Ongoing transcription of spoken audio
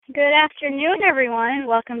Good afternoon, everyone.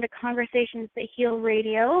 Welcome to Conversations That Heal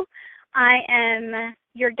Radio. I am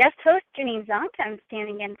your guest host, Jenean Zunk. I'm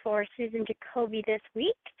standing in for Susan Jacobi this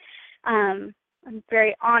week. I'm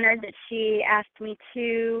very honored that she asked me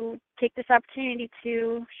to take this opportunity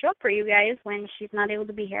to show up for you guys when she's not able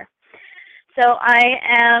to be here. So I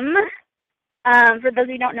am, for those of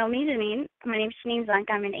you who don't know me, my name is Jenean Zunk.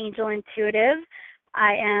 I'm an angel intuitive.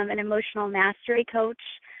 I am an emotional mastery coach.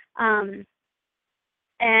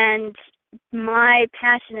 And my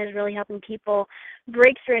passion is really helping people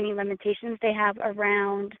break through any limitations they have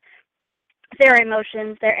around their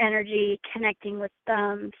emotions, their energy, connecting with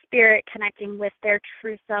spirit, connecting with their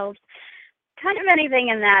true selves, kind of anything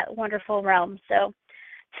in that wonderful realm. So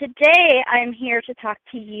today I'm here to talk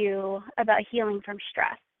to you about healing from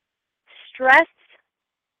stress. Stress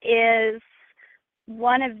is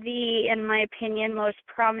one of the, in my opinion, most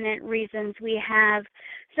prominent reasons we have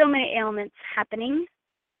so many ailments happening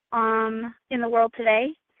in the world today.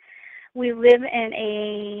 We live in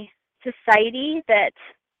a society that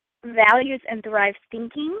values and thrives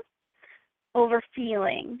thinking over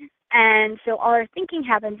feeling. And so all our thinking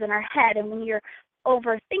happens in our head. And when you're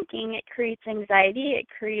overthinking, it creates anxiety, it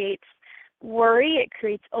creates worry, it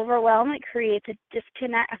creates overwhelm, it creates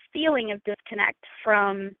a feeling of disconnect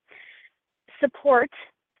from support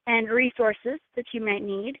and resources that you might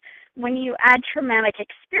need. When you add traumatic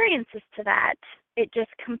experiences to that, it just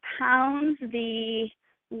compounds the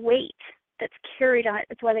weight that's carried on.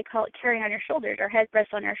 That's why they call it carrying on your shoulders, or head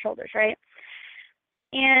rests on your shoulders, right?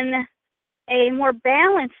 In a more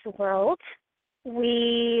balanced world,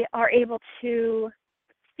 we are able to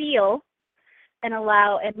feel and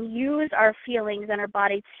allow and use our feelings and our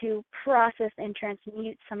body to process and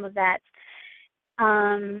transmute some of that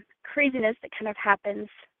craziness that kind of happens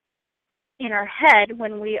in our head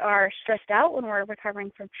when we are stressed out, when we're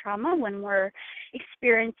recovering from trauma, when we're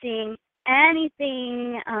experiencing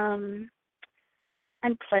anything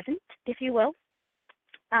unpleasant, if you will,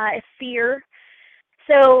 fear.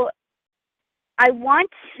 So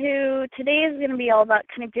today is going to be all about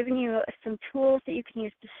kind of giving you some tools that you can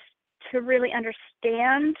use to really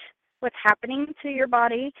understand what's happening to your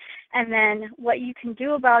body, and then what you can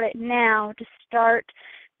do about it now to start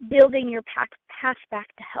building your path back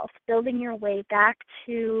to health, building your way back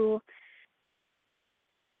to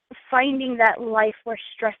finding that life where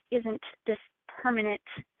stress isn't this permanent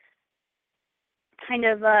kind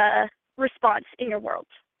of response in your world.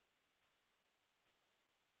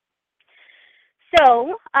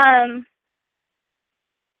 So,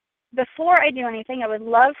 before I do anything, I would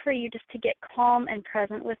love for you just to get calm and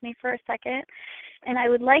present with me for a second. And I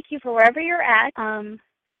would like you, for wherever you're at,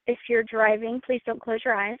 if you're driving, please don't close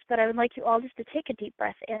your eyes, but I would like you all just to take a deep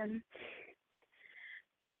breath in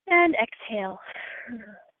and exhale.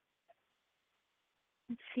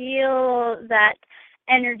 Feel that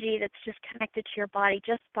energy that's just connected to your body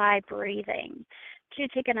just by breathing. Could you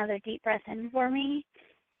take another deep breath in for me?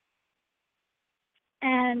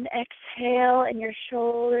 And exhale, and your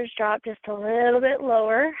shoulders drop just a little bit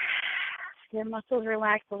lower. Your muscles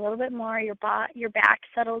relax a little bit more. Your back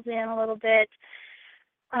settles in a little bit.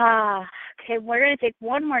 Okay, we're going to take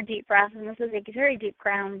one more deep breath, and this is a very deep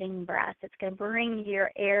grounding breath. It's going to bring your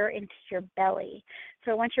air into your belly.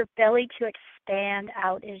 So I want your belly to expand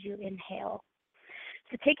out as you inhale.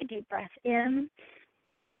 So take a deep breath in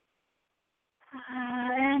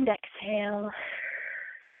and exhale.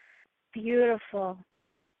 Beautiful.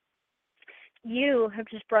 You have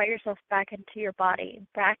just brought yourself back into your body,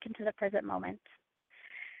 back into the present moment.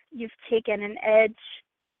 You've taken an edge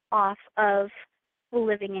off of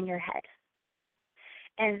living in your head.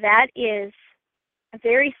 And that is a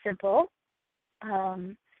very simple,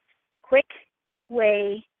 quick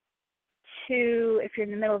way to, if you're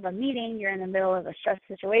in the middle of a meeting, you're in the middle of a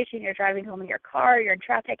stressful situation, you're driving home in your car, you're in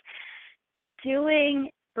traffic, doing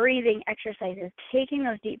breathing exercises, taking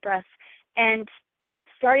those deep breaths, and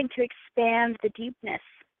starting to expand the deepness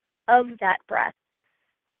of that breath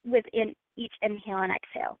within each inhale and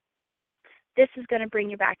exhale. This is going to bring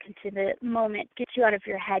you back into the moment, get you out of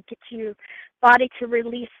your head, get your body to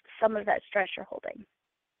release some of that stress you're holding.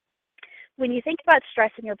 When you think about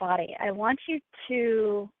stress in your body, I want you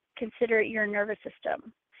to consider your nervous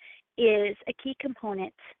system is a key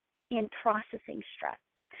component in processing stress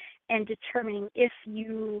and determining if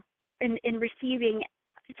you, in receiving,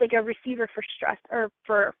 it's like a receiver for stress or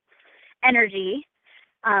for energy,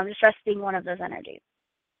 stress being one of those energies.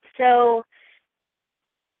 So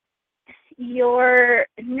your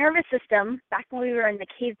nervous system, back when we were in the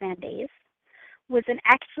caveman days, was an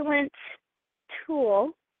excellent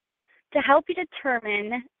tool to help you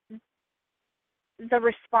determine the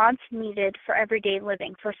response needed for everyday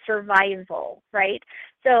living, for survival, right?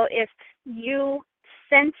 So if you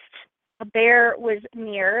sensed a bear was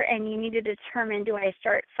near and you need to determine, do I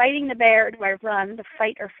start fighting the bear or do I run, the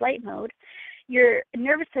fight or flight mode, your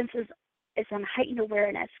nervous system is on heightened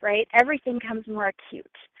awareness, right? Everything comes more acute.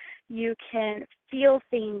 You can feel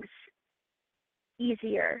things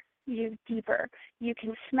easier, deeper. You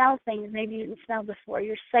can smell things maybe you didn't smell before.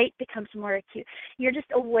 Your sight becomes more acute. Your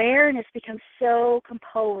just awareness becomes so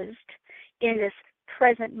composed in this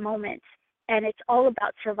present moment, and it's all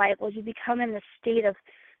about survival. You become in the state of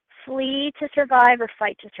flee to survive or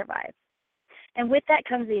fight to survive. And with that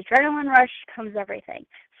comes the adrenaline rush, comes everything.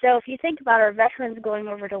 So if you think about our veterans going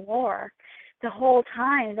over to war, the whole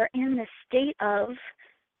time they're in this state of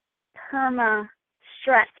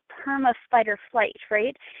perma-stress, perma-fight or flight,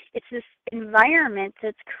 right? It's this environment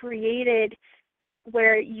that's created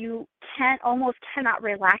where you almost cannot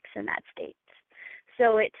relax in that state.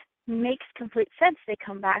 So it makes complete sense they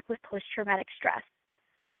come back with post-traumatic stress.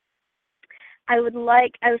 I was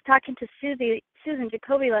talking to Susan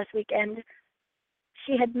Jacobi last weekend.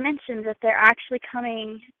 She had mentioned that they're actually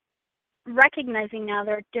recognizing now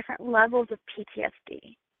there are different levels of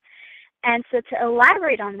PTSD. And so to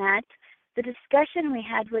elaborate on that, the discussion we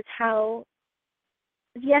had was how,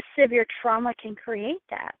 yes, severe trauma can create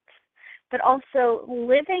that, but also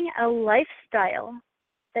living a lifestyle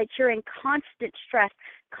that you're in constant stress,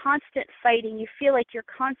 constant fighting, you feel like you're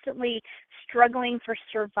constantly struggling for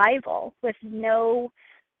survival with no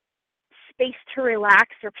space to relax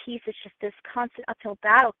or peace, it's just this constant uphill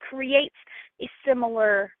battle, creates a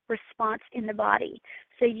similar response in the body.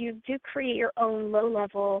 So you do create your own low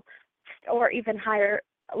level or even higher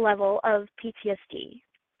level of PTSD,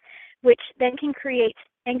 which then can create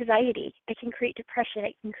anxiety, it can create depression,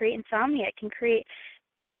 it can create insomnia, it can create,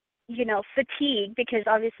 fatigue, because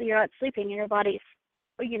obviously you're not sleeping and your body's,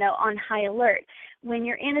 on high alert. When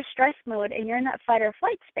you're in a stress mode and you're in that fight or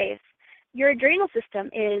flight space, your adrenal system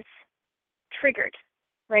is triggered,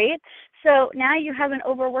 right? So now you have an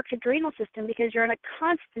overworked adrenal system because you're in a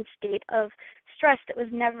constant state of stress that was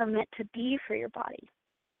never meant to be for your body.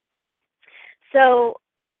 So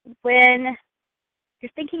when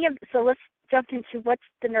you're thinking of, so let's jump into what's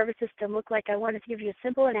the nervous system look like. I wanted to give you a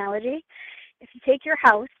simple analogy. If you take your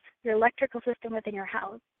house, your electrical system within your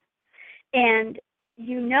house, and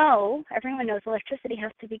everyone knows electricity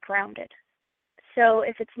has to be grounded. So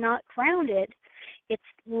if it's not grounded, it's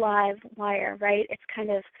live wire, right? It's kind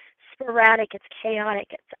of sporadic, it's chaotic,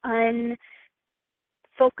 it's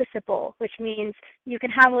unfocusable, which means you can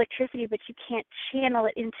have electricity, but you can't channel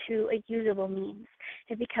it into a usable means.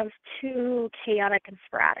 It becomes too chaotic and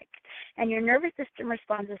sporadic. And your nervous system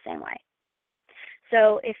responds the same way.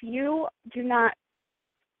 So if you do not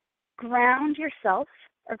ground yourself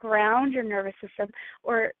or ground your nervous system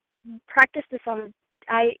or practice this on,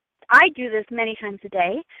 I do this many times a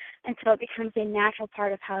day until it becomes a natural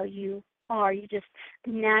part of how you are. You just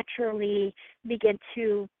naturally begin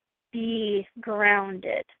to be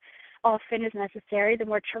grounded. Often is necessary. The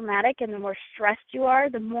more traumatic and the more stressed you are,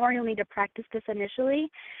 the more you'll need to practice this initially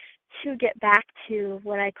to get back to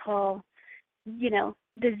what I call, the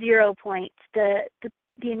 0 point, the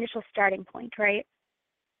initial starting point, right?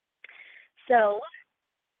 So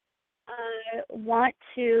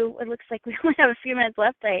it looks like we only have a few minutes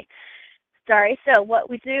left. So what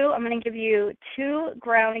we do, I'm going to give you 2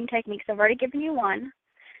 grounding techniques. I've already given you one,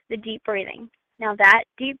 the deep breathing. Now that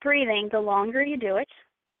deep breathing, the longer you do it,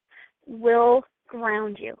 will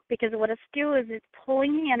ground you, because what it's doing is it's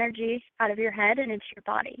pulling the energy out of your head and into your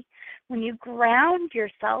body. When you ground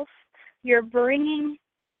yourself, you're bringing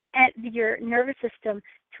your nervous system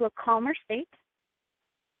to a calmer state.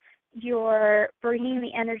 You're bringing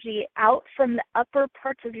the energy out from the upper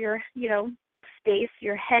parts of your, space,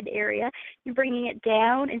 your head area. You're bringing it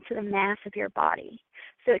down into the mass of your body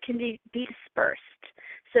so it can be dispersed,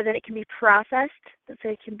 so that it can be processed, so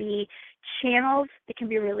it can be channeled, it can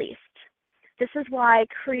be released. This is why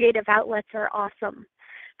creative outlets are awesome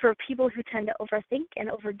for people who tend to overthink and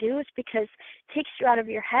overdo. It's because it takes you out of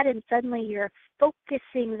your head and suddenly you're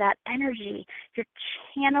focusing that energy, you're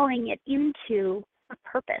channeling it into a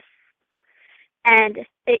purpose. And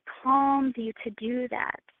it calms you to do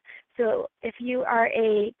that. So if you are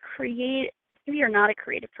maybe you're not a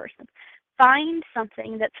creative person, find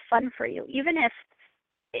something that's fun for you, even if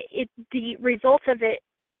the result of it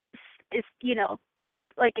is,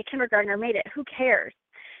 like a kindergartner made it. Who cares?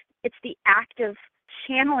 It's the act of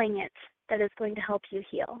channeling it that is going to help you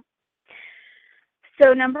heal.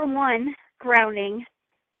 So number 1, grounding.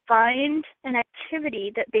 Find an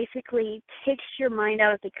activity that basically takes your mind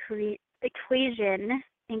out of the equation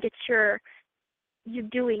and gets your you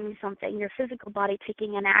doing something, your physical body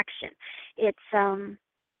taking an action. It's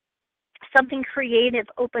something creative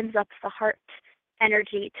opens up the heart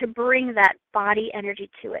energy to bring that body energy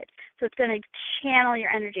to it. So it's going to channel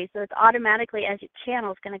your energy. So it's automatically, as you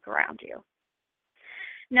channel, it's going to ground you.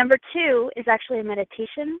 Number 2 is actually a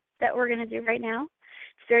meditation that we're going to do right now.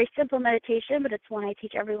 It's a very simple meditation, but it's one I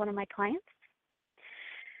teach every one of my clients.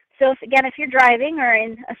 So if you're driving or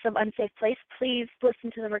in some unsafe place, please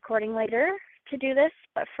listen to the recording later to do this.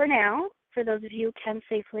 But for now, for those of you who can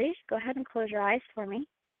safely, go ahead and close your eyes for me.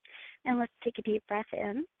 And let's take a deep breath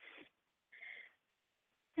in.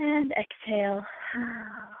 And exhale.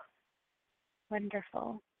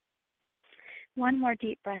 Wonderful. One more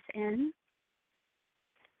deep breath in.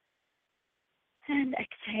 And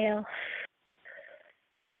exhale.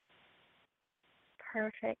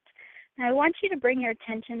 Perfect. Now I want you to bring your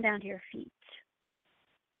attention down to your feet.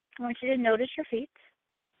 I want you to notice your feet.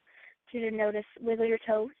 I want you to notice, wiggle your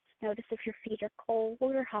toes. Notice if your feet are cold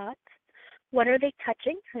or hot. What are they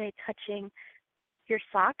touching? Are they touching your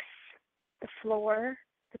socks, the floor,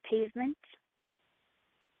 the pavement?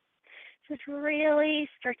 Just really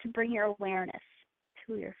start to bring your awareness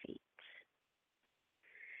to your feet.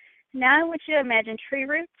 Now I want you to imagine tree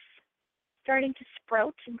roots starting to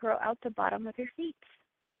sprout and grow out the bottom of your feet.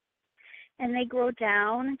 And they grow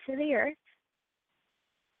down into the earth,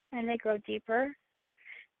 and they grow deeper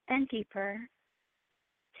and deeper.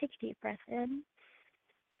 Take a deep breath in,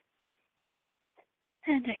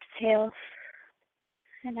 and exhale.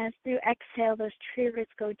 And as you exhale, those tree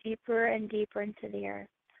roots go deeper and deeper into the earth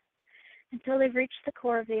until they've reached the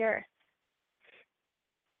core of the earth.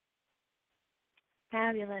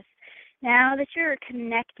 Fabulous. Now that you're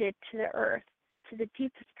connected to the earth, to the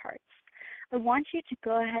deepest parts, I want you to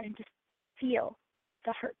go ahead and just feel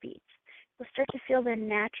the heartbeat. You'll start to feel the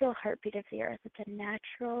natural heartbeat of the earth. It's a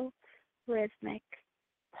natural, rhythmic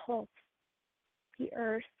pulse the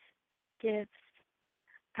earth gives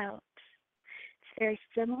out. It's very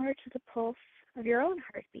similar to the pulse of your own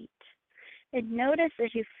heartbeat. And notice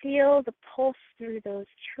as you feel the pulse through those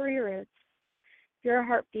tree roots, your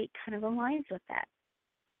heartbeat kind of aligns with that.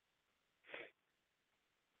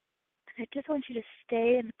 I just want you to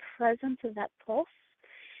stay in the presence of that pulse,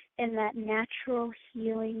 in that natural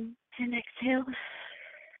healing. And exhale.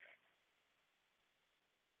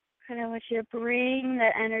 And I want you to bring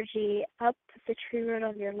that energy up the tree root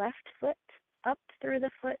of your left foot, up through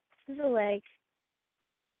the foot, through the leg,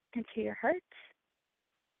 into your heart.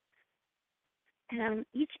 And on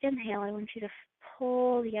each inhale, I want you to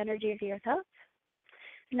pull the energy of the earth up.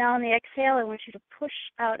 Now on the exhale, I want you to push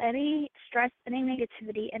out any stress, any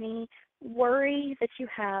negativity, any worry that you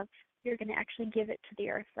have. You're going to actually give it to the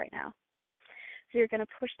earth right now. So you're going to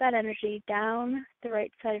push that energy down the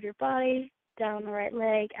right side of your body, down the right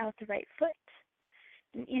leg, out the right foot,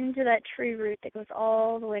 and into that tree root that goes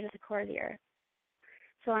all the way to the core of the earth.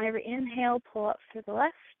 So on every inhale, pull up to the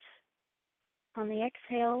left. On the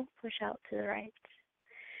exhale, push out to the right.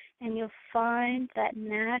 And you'll find that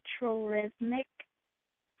natural rhythmic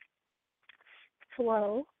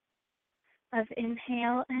flow of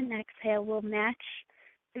inhale and exhale will match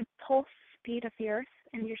the pulse speed of the earth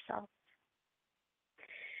and yourself.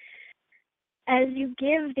 As you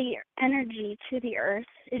give the energy to the earth,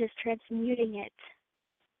 it is transmuting it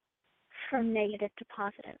from negative to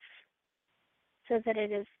positive, so that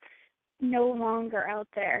it is no longer out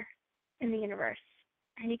there in the universe.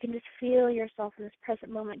 And you can just feel yourself in this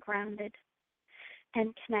present moment grounded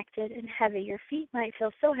and connected and heavy. Your feet might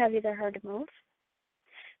feel so heavy they're hard to move.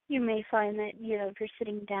 You may find that, if you're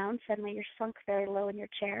sitting down, suddenly you're sunk very low in your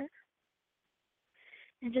chair.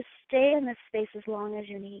 And just stay in this space as long as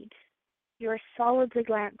you need. You are solidly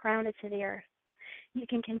grounded to the earth. You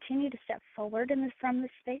can continue to step forward from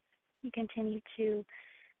this space. You continue to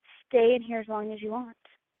stay in here as long as you want.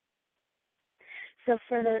 So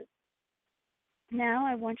now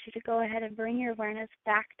I want you to go ahead and bring your awareness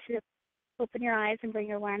back to, open your eyes and bring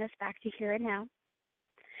your awareness back to here and now.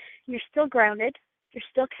 You're still grounded. You're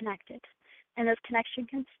still connected. And this connection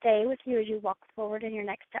can stay with you as you walk forward in your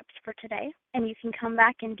next steps for today. And you can come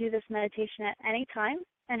back and do this meditation at any time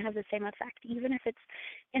and have the same effect. Even if it's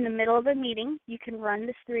in the middle of a meeting, you can run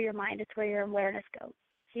this through your mind. It's where your awareness goes.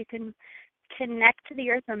 So you can connect to the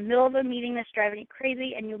earth in the middle of a meeting that's driving you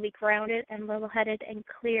crazy, and you'll be grounded and level-headed and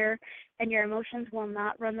clear, and your emotions will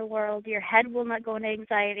not run the world. Your head will not go into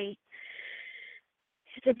anxiety.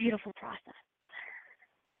 It's a beautiful process.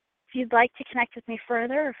 If you'd like to connect with me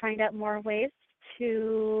further or find out more ways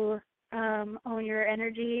to own your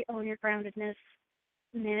energy, own your groundedness,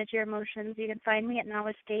 manage your emotions, you can find me at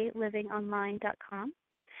namaste.livingonline.com.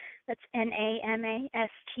 That's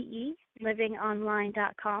NAMASTE,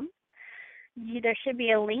 livingonline.com. There should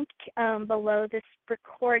be a link below this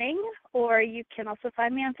recording, or you can also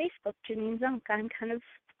find me on Facebook, Jenean Zunk. I'm kind of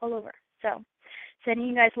all over. So, sending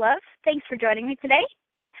you guys love. Thanks for joining me today.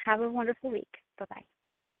 Have a wonderful week. Bye-bye.